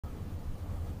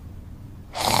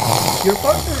Your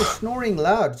partner is snoring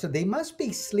loud, so they must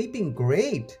be sleeping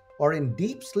great or in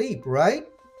deep sleep, right?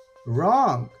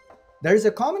 Wrong. There is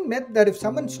a common myth that if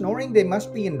someone's snoring, they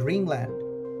must be in dreamland.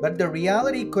 But the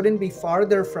reality couldn't be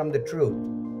farther from the truth.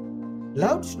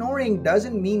 Loud snoring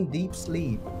doesn't mean deep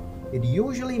sleep. It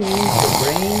usually means the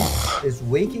brain is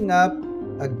waking up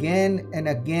again and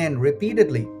again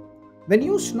repeatedly. When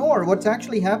you snore, what's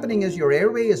actually happening is your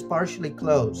airway is partially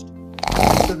closed.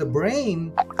 So the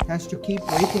brain has to keep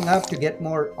waking up to get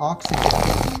more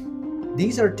oxygen.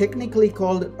 These are technically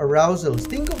called arousals.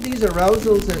 Think of these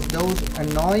arousals as those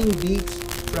annoying beeps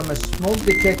from a smoke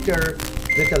detector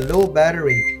with a low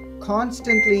battery,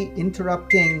 constantly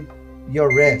interrupting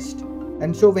your rest.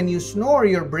 And so when you snore,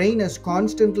 your brain is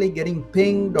constantly getting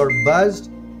pinged or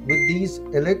buzzed with these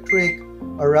electric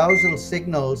arousal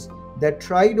signals that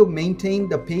try to maintain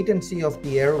the patency of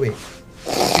the airway.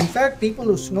 In fact, people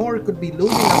who snore could be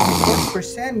losing up to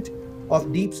 40%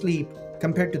 of deep sleep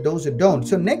compared to those who don't.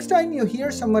 So next time you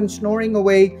hear someone snoring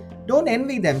away, don't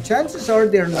envy them. Chances are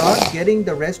they're not getting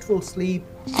the restful sleep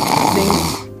you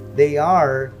think they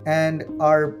are, and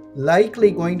are likely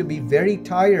going to be very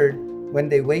tired when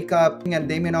they wake up, and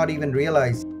they may not even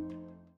realize.